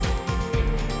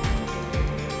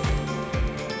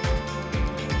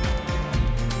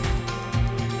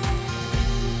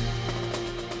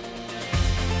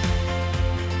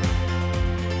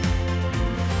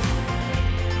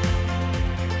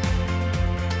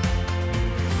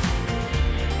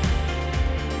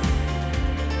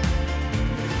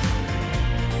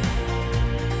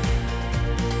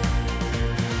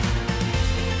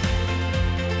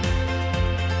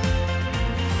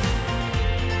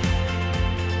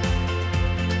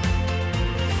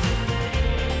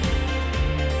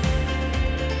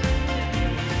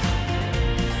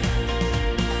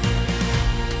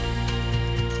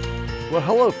Well,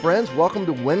 hello, friends. Welcome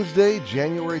to Wednesday,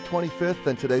 January 25th,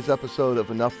 and today's episode of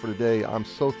Enough for Today. I'm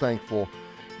so thankful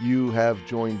you have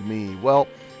joined me. Well,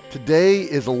 today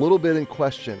is a little bit in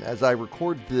question. As I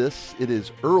record this, it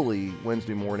is early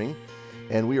Wednesday morning,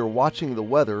 and we are watching the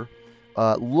weather.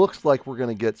 Looks like we're going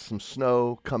to get some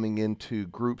snow coming into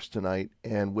groups tonight,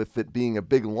 and with it being a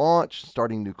big launch,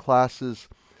 starting new classes,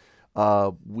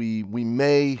 we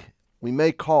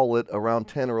may call it around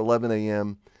 10 or 11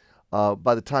 a.m.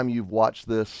 By the time you've watched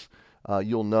this,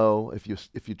 you'll know if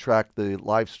you track the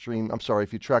live stream.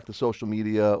 If you track the social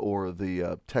media or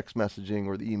the text messaging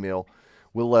or the email,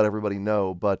 we'll let everybody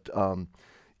know. But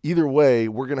either way,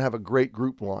 we're going to have a great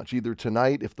group launch, either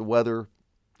tonight if the weather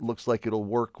looks like it'll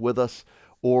work with us,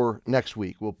 or next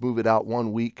week. We'll move it out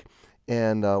 1 week,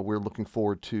 and we're looking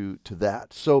forward to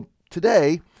that. So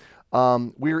today,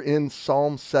 we're in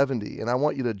Psalm 70, and I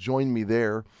want you to join me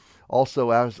there. Also,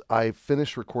 as I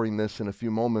finish recording this in a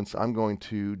few moments, I'm going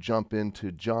to jump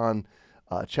into John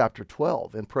chapter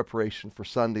 12 in preparation for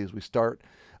Sunday as we start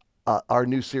our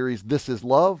new series, This is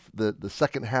Love, the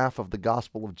second half of the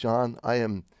Gospel of John. I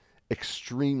am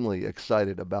extremely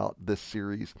excited about this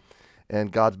series,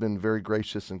 and God's been very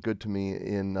gracious and good to me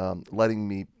in letting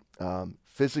me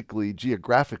physically,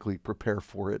 geographically prepare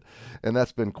for it, and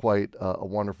that's been quite a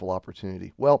wonderful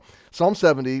opportunity. Well, Psalm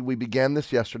 70, we began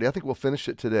this yesterday. I think we'll finish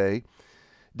it today.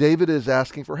 David is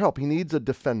asking for help. He needs a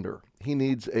defender. He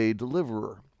needs a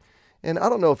deliverer. And I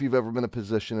don't know if you've ever been in a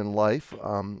position in life.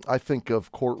 I think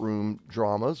of courtroom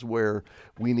dramas where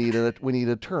we need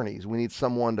attorneys. We need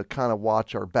someone to kind of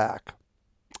watch our back.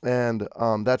 And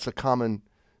that's a common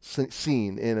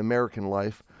scene in American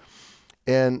life.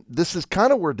 And this is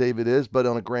kind of where David is, but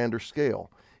on a grander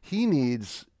scale. He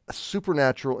needs a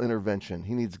supernatural intervention.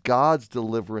 He needs God's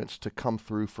deliverance to come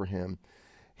through for him.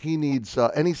 He needs,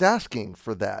 and he's asking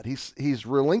for that. He's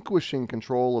relinquishing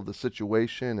control of the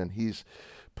situation, and he's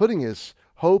putting his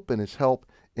hope and his help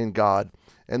in God.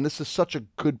 And this is such a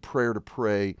good prayer to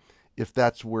pray if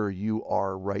that's where you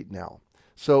are right now.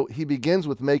 So he begins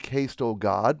with, "Make haste, O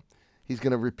God." He's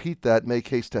going to repeat that, "Make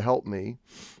haste to help me."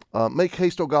 Make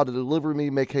haste, O God, to deliver me.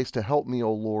 Make haste to help me,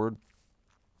 O Lord.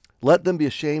 Let them be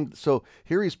ashamed. So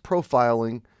here he's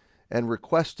profiling and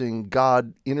requesting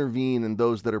God intervene in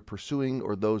those that are pursuing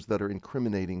or those that are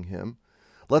incriminating him.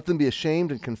 Let them be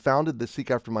ashamed and confounded that seek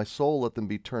after my soul. Let them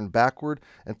be turned backward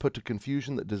and put to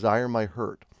confusion that desire my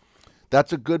hurt.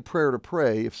 That's a good prayer to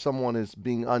pray if someone is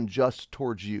being unjust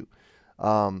towards you.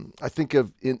 I think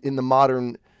of in the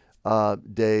modern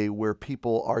day where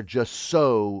people are just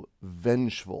so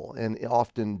vengeful and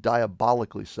often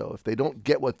diabolically so. If they don't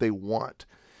get what they want,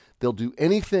 they'll do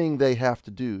anything they have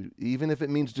to do, even if it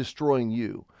means destroying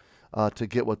you, to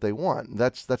get what they want.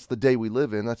 That's the day we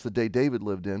live in. That's the day David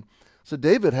lived in. So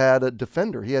David had a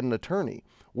defender. He had an attorney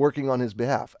working on his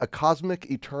behalf, a cosmic,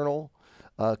 eternal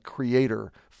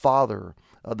creator, father,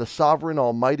 the sovereign,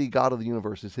 almighty God of the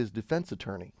universe is his defense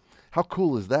attorney. How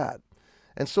cool is that?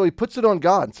 And so he puts it on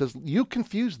God and says, you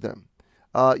confuse them.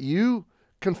 You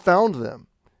confound them.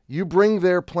 You bring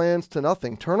their plans to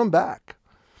nothing. Turn them back.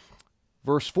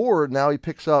 Verse 4, now he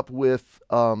picks up with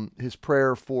his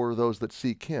prayer for those that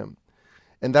seek him.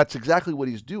 And that's exactly what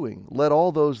he's doing. Let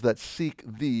all those that seek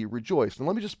thee rejoice. And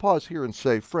let me just pause here and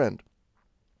say, friend,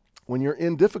 when you're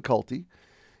in difficulty,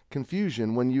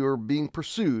 confusion, when you're being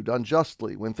pursued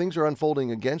unjustly, when things are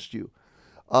unfolding against you,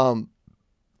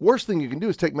 worst thing you can do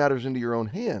is take matters into your own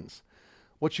hands.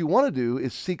 What you want to do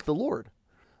is seek the Lord,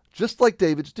 just like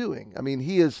David's doing. I mean,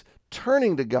 he is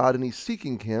turning to God and he's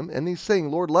seeking him, and he's saying,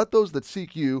 Lord, let those that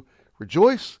seek you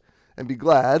rejoice and be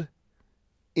glad.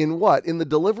 In what? In the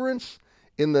deliverance,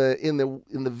 in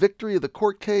the victory of the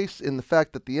court case, in the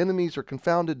fact that the enemies are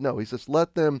confounded? No, he says,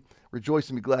 let them rejoice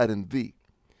and be glad in thee.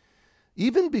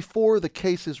 Even before the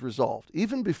case is resolved,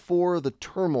 even before the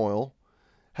turmoil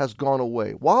has gone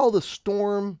away, while the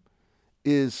storm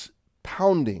is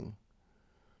pounding,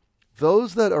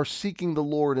 those that are seeking the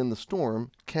Lord in the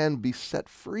storm can be set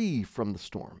free from the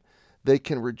storm. They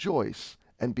can rejoice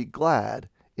and be glad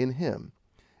in him.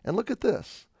 And look at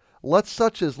this. Let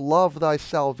such as love thy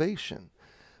salvation.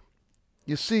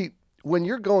 You see, when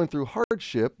you're going through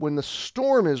hardship, when the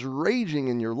storm is raging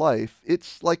in your life,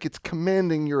 it's like it's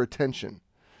commanding your attention.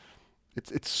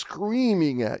 It's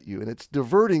screaming at you, and it's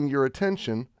diverting your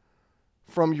attention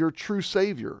from your true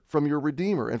Savior, from your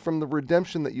Redeemer, and from the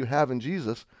redemption that you have in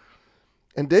Jesus.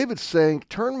 And David's saying,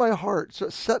 turn my heart,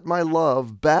 set my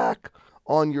love back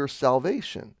on your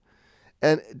salvation.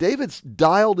 And David's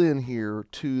dialed in here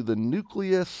to the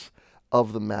nucleus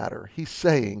of the matter. He's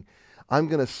saying, I'm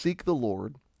going to seek the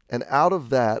Lord, and out of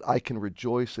that I can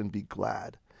rejoice and be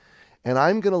glad. And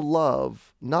I'm going to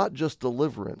love not just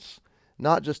deliverance,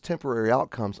 not just temporary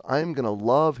outcomes. I'm going to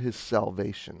love his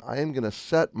salvation. I am going to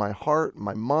set my heart,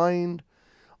 my mind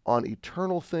on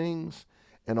eternal things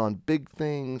and on big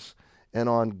things and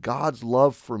on God's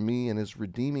love for me and his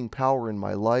redeeming power in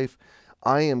my life.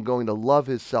 I am going to love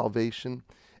his salvation.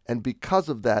 And because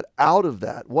of that, out of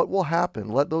that, what will happen?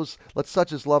 Let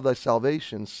such as love thy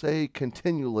salvation say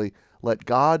continually, let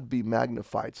God be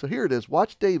magnified. So here it is.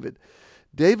 Watch David.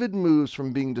 David moves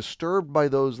from being disturbed by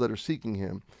those that are seeking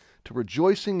him to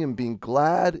rejoicing and being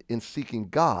glad in seeking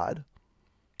God.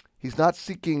 He's not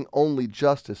seeking only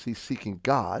justice, he's seeking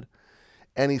God.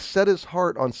 And he set his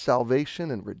heart on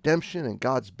salvation and redemption and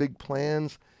God's big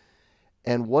plans.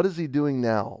 And what is he doing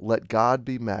now? Let God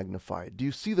be magnified. Do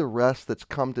you see the rest that's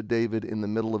come to David in the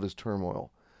middle of his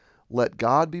turmoil? Let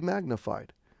God be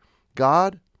magnified.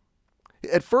 God,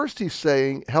 at first he's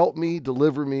saying, help me,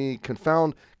 deliver me,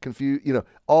 confound, confuse,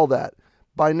 all that.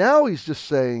 By now he's just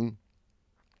saying,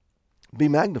 be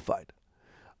magnified.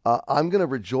 I'm going to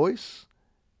rejoice,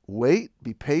 wait,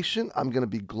 be patient. I'm going to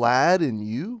be glad in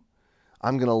you.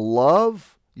 I'm going to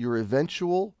love your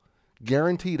eventual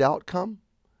guaranteed outcome.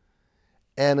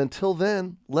 And until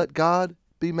then, let God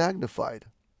be magnified.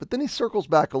 But then he circles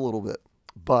back a little bit.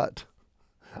 But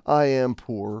I am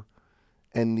poor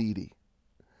and needy.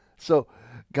 So,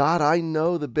 God, I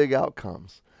know the big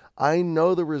outcomes. I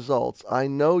know the results. I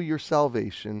know your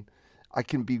salvation. I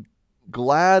can be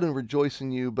glad and rejoice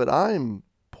in you, but I'm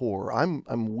poor. I'm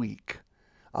weak.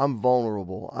 I'm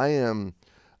vulnerable. I'm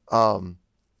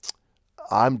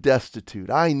destitute.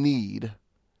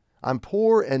 I'm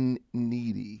poor and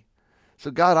needy. So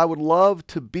God, I would love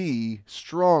to be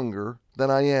stronger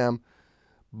than I am,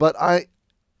 but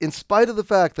in spite of the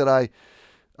fact that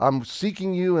I'm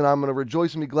seeking you and I'm going to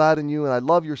rejoice and be glad in you and I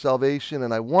love your salvation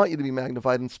and I want you to be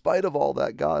magnified, in spite of all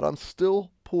that, God, I'm still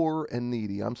poor and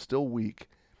needy. I'm still weak.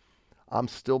 I'm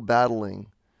still battling,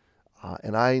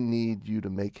 and I need you to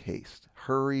make haste.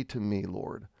 Hurry to me,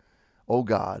 Lord. Oh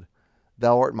God,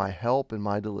 thou art my help and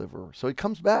my deliverer. So he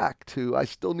comes back to, I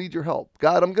still need your help.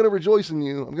 God, I'm going to rejoice in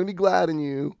you. I'm going to be glad in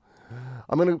you.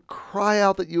 I'm going to cry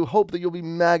out that you hope that you'll be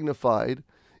magnified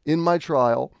in my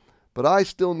trial, but I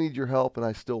still need your help and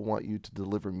I still want you to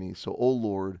deliver me. So, oh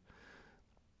Lord,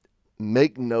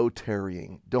 make no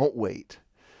tarrying. Don't wait.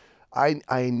 I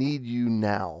need you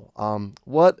now.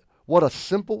 What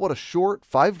a short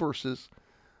 5 verses,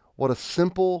 what a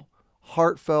simple,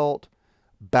 heartfelt,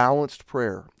 balanced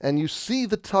prayer. And you see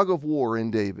the tug of war in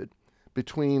David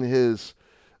between his,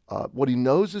 what he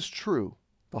knows is true,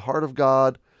 the heart of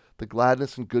God, the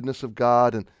gladness and goodness of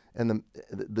God, and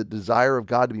the desire of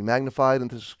God to be magnified, and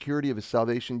the security of his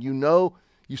salvation.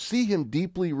 You see him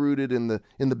deeply rooted in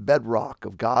the bedrock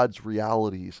of God's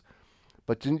realities.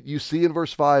 But you see in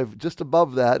verse 5, just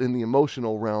above that, in the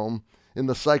emotional realm, in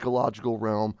the psychological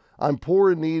realm, I'm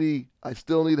poor and needy. I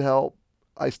still need help.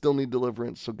 I still need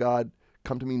deliverance. So God,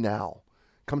 come to me now.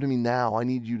 Come to me now. I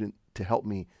need you to help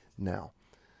me now.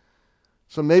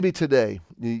 So maybe today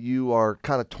you are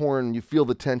kind of torn. You feel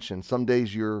the tension. Some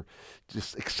days you're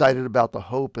just excited about the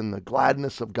hope and the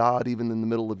gladness of God, even in the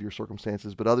middle of your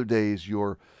circumstances. But other days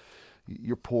you're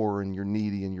poor and you're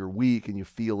needy and you're weak and you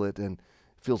feel it and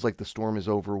it feels like the storm is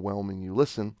overwhelming you.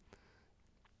 Listen,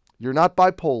 you're not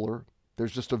bipolar.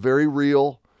 There's just a very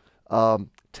real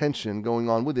tension going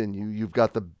on within you. You've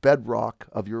got the bedrock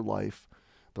of your life,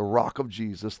 the rock of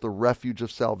Jesus, the refuge of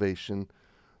salvation,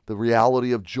 the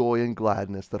reality of joy and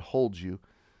gladness that holds you.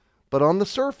 But on the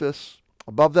surface,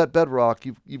 above that bedrock,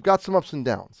 you've got some ups and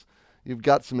downs. You've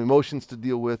got some emotions to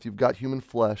deal with. You've got human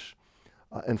flesh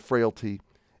and frailty.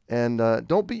 And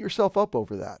don't beat yourself up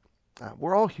over that.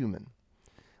 We're all human.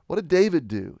 What did David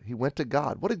do? He went to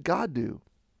God. What did God do?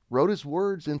 Wrote his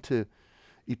words into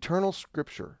eternal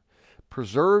scripture,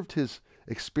 preserved his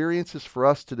experiences for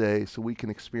us today so we can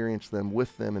experience them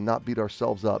with them and not beat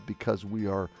ourselves up because we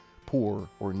are poor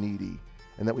or needy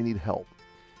and that we need help.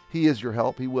 He is your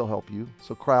help. He will help you.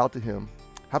 So cry out to him.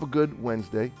 Have a good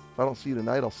Wednesday. If I don't see you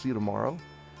tonight, I'll see you tomorrow.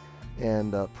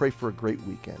 And pray for a great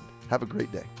weekend. Have a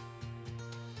great day.